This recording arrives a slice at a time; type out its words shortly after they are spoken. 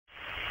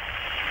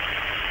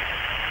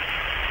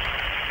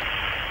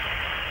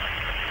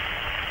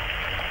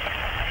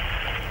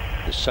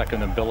The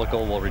second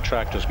umbilical will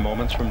retract just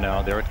moments from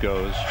now. There it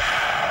goes.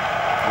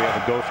 We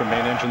have a go for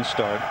main engine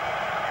start.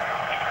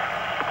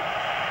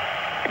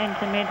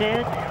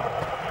 Intermediate,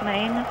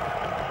 main,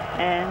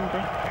 and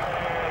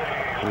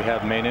we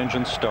have main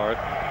engine start.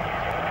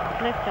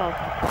 Liftoff.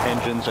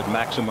 Engines at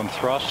maximum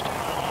thrust.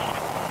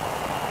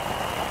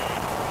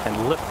 And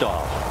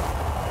liftoff.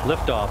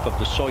 Liftoff of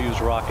the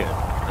Soyuz rocket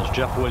as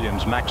Jeff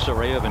Williams, Max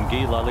Suraev, and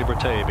Guy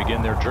Laliberte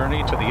begin their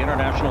journey to the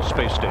International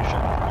Space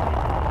Station.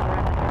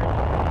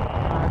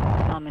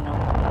 Nominal.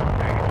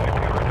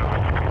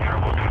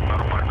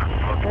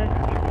 The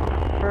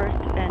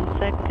first and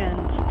second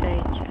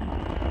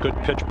stage. Good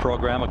pitch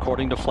program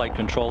according to flight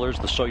controllers.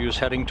 The Soyuz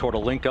heading toward a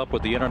link up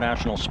with the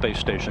International Space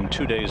Station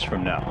 2 days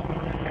from now.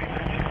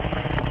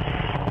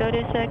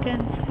 30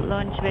 seconds.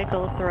 Launch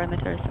vehicle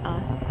parameters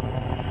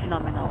are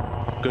nominal.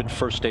 Good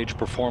first stage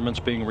performance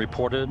being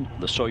reported.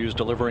 The Soyuz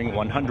delivering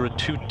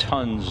 102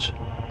 tons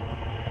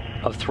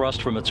of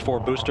thrust from its 4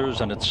 boosters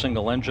and its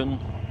single engine.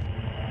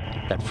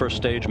 That first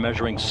stage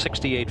measuring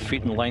 68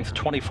 feet in length,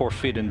 24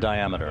 feet in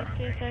diameter.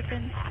 30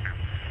 seconds.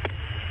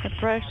 The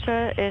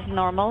pressure is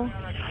normal.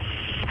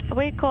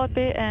 We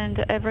copy,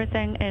 and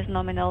everything is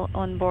nominal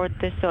on board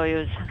the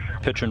Soyuz.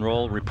 Pitch and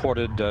roll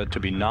reported to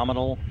be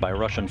nominal by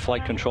Russian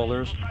flight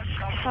controllers.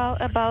 How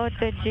about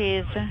the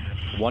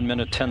Gs? 1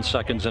 minute, 10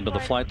 seconds into the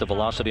flight, the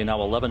velocity now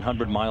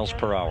 1,100 miles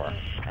per hour.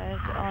 As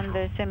on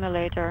the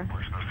simulator.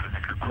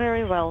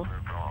 Very well.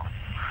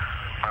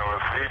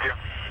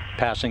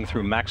 Passing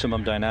through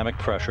maximum dynamic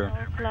pressure.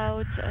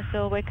 Clouds,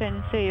 so we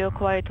can see you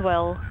quite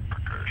well.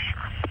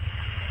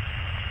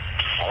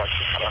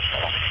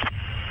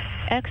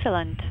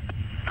 Excellent.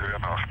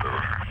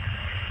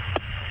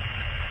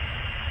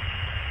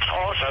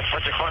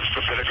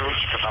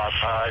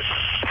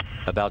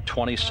 About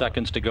 20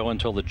 seconds to go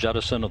until the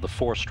jettison of the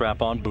 4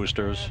 strap-on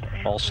boosters.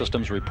 All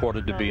systems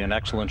reported to be in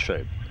excellent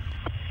shape.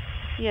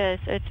 Yes,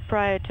 it's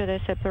prior to the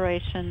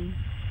separation.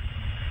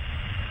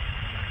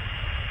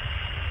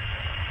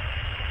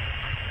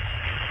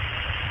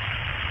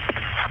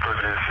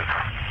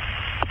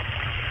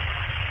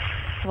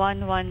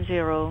 One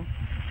 110.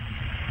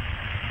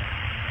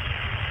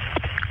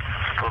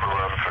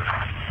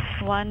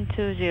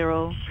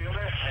 120.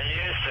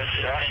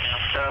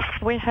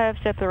 We have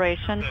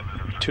separation.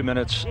 2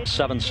 minutes,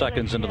 7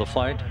 seconds into the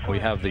flight, we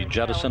have the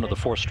jettison of the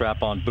 4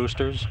 strap-on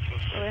boosters.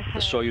 The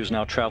Soyuz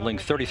now traveling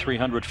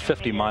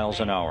 3,350 miles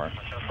an hour.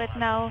 But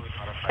now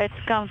it's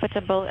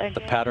comfortable again.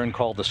 The pattern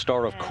called the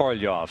Star of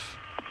Korolyov,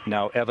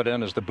 now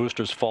evident as the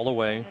boosters fall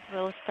away. It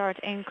will start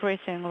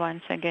increasing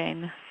once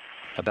again.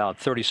 About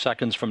 30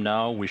 seconds from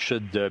now, we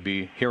should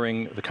be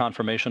hearing the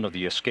confirmation of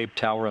the escape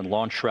tower and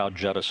launch shroud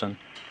jettison.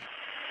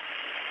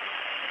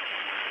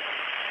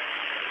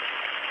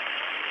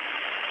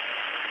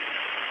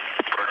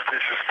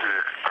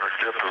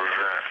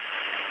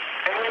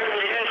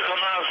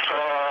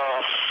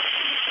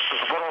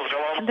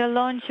 The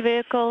launch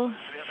vehicle.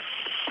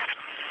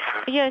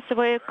 Yes,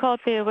 we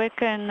copy. We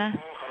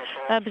can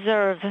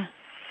observe.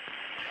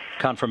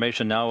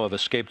 Confirmation now of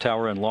escape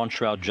tower and launch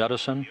shroud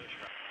jettison.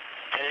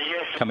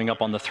 Coming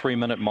up on the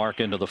 3-minute mark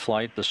into the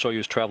flight, the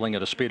Soyuz traveling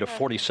at a speed of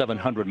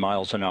 4,700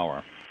 miles an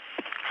hour.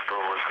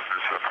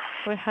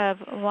 We have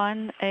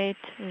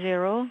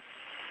 180.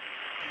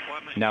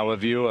 Now a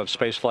view of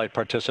spaceflight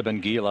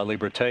participant Guy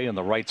Laliberte in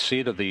the right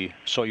seat of the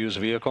Soyuz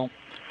vehicle.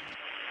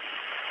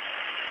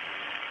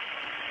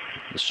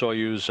 The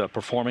Soyuz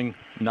performing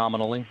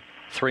nominally.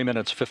 3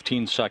 minutes,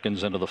 15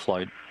 seconds into the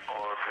flight.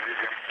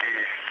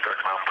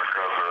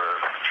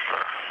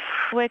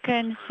 We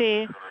can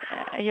see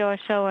you're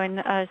showing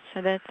us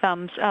the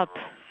thumbs up.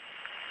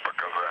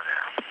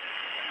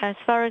 As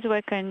far as we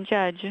can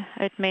judge,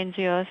 it means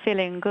you're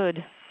feeling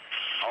good.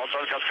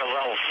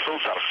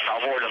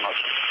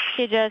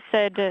 He just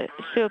said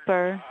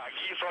super.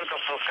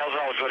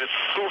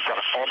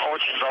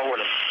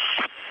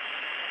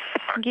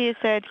 Guy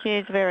said he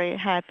is very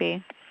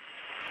happy.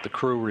 The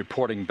crew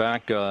reporting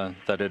back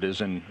that it is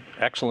in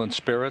excellent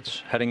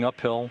spirits, heading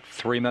uphill,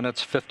 3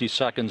 minutes, 50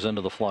 seconds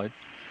into the flight.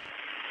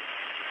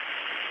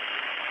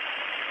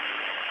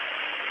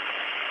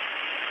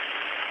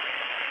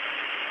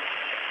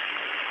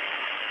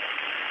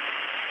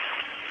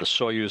 The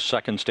Soyuz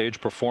second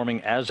stage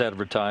performing as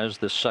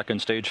advertised. This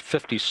second stage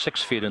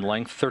 56 feet in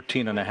length,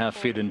 13.5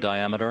 feet in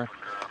diameter.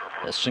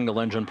 A single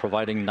engine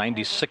providing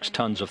 96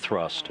 tons of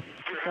thrust.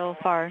 So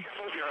far.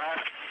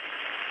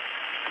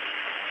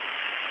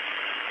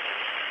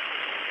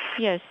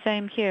 Yes,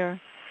 same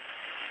here.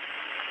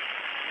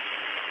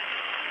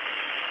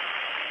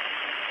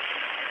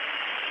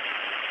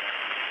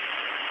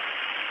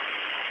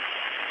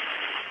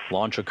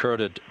 Launch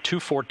occurred at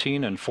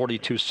 2:14 and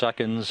 42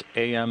 seconds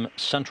a.m.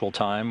 Central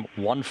Time,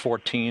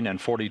 1:14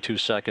 and 42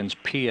 seconds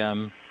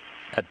p.m.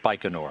 at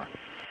Baikonur.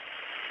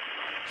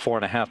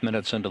 4.5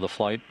 minutes into the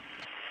flight.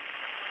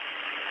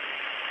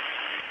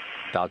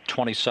 About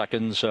 20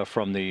 seconds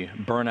from the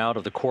burnout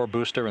of the core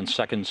booster and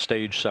second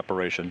stage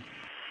separation.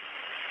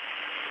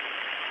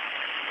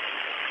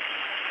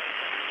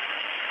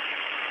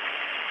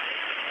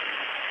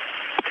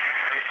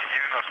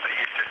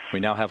 We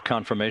now have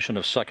confirmation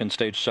of second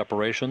stage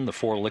separation. The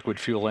 4 liquid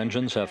fuel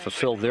engines have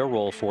fulfilled their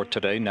role for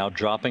today, now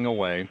dropping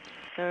away.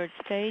 Third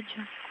stage.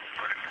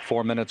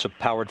 4 minutes of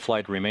powered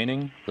flight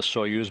remaining. The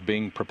Soyuz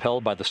being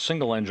propelled by the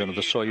single engine of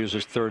the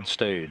Soyuz's third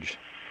stage.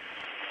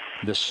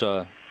 This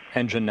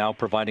engine now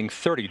providing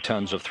 30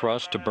 tons of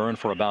thrust to burn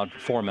for about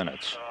 4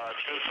 minutes.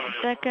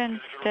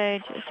 Second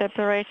stage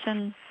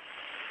separation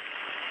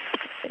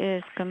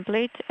is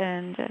complete,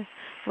 and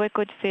we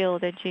could feel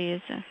the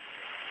G's.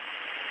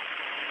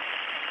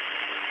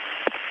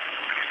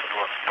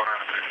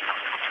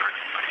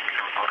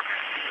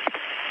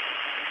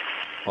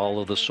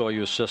 All of the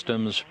Soyuz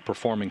systems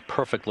performing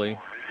perfectly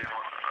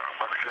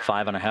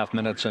 5.5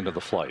 minutes into the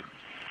flight.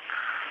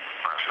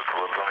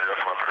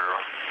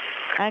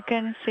 I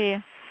can see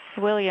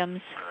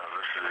Williams,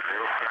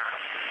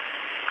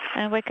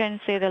 and we can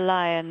see the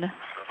Lion.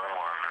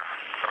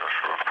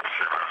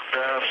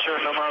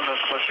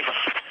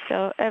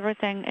 So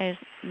everything is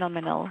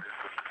nominal.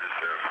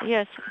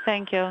 Yes,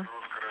 thank you.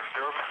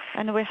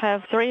 And we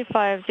have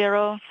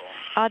 350.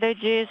 Other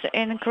G's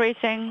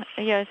increasing?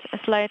 Yes,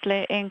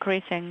 slightly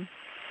increasing.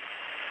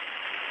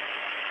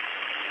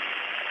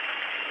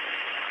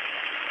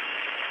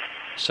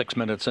 Six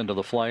minutes into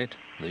the flight,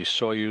 the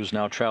Soyuz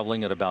now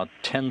traveling at about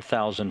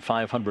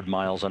 10,500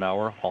 miles an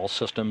hour, all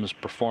systems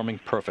performing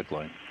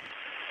perfectly.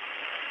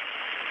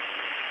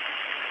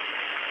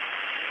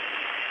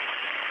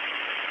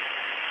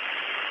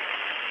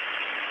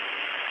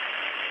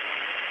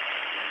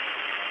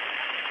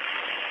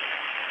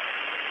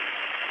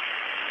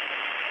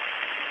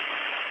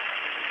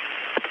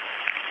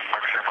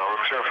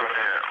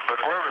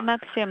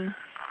 Maxim,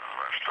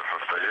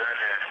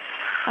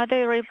 are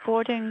they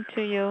reporting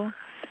to you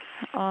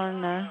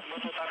on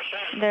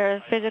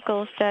their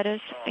physical status?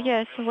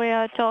 Yes, we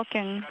are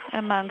talking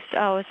amongst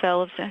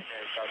ourselves.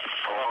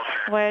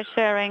 We're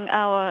sharing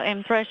our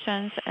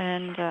impressions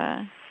and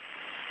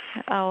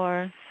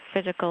our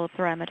physical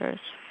parameters.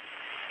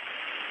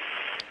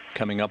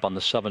 Coming up on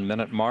the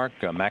 7-minute mark,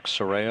 Max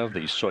Suraev,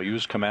 the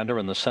Soyuz commander,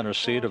 in the center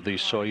seat of the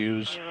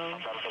Soyuz.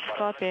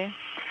 Copy.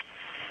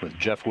 With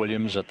Jeff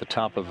Williams at the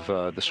top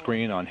of the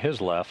screen on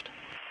his left.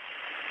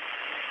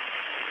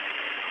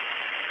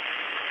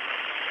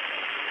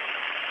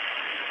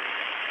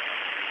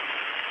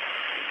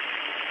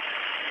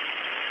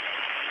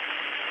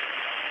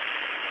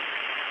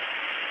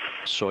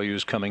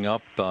 Soyuz coming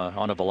up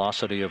on a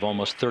velocity of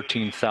almost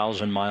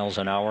 13,000 miles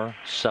an hour,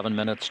 7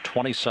 minutes,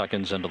 20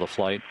 seconds into the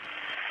flight.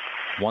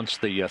 Once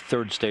the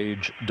third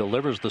stage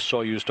delivers the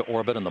Soyuz to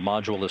orbit and the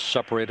module is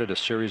separated, a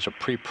series of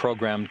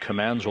pre-programmed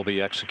commands will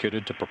be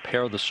executed to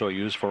prepare the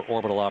Soyuz for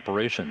orbital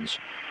operations.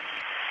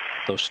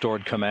 Those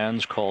stored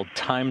commands, called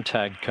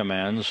time-tagged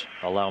commands,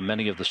 allow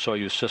many of the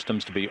Soyuz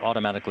systems to be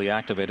automatically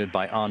activated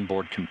by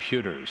onboard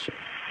computers.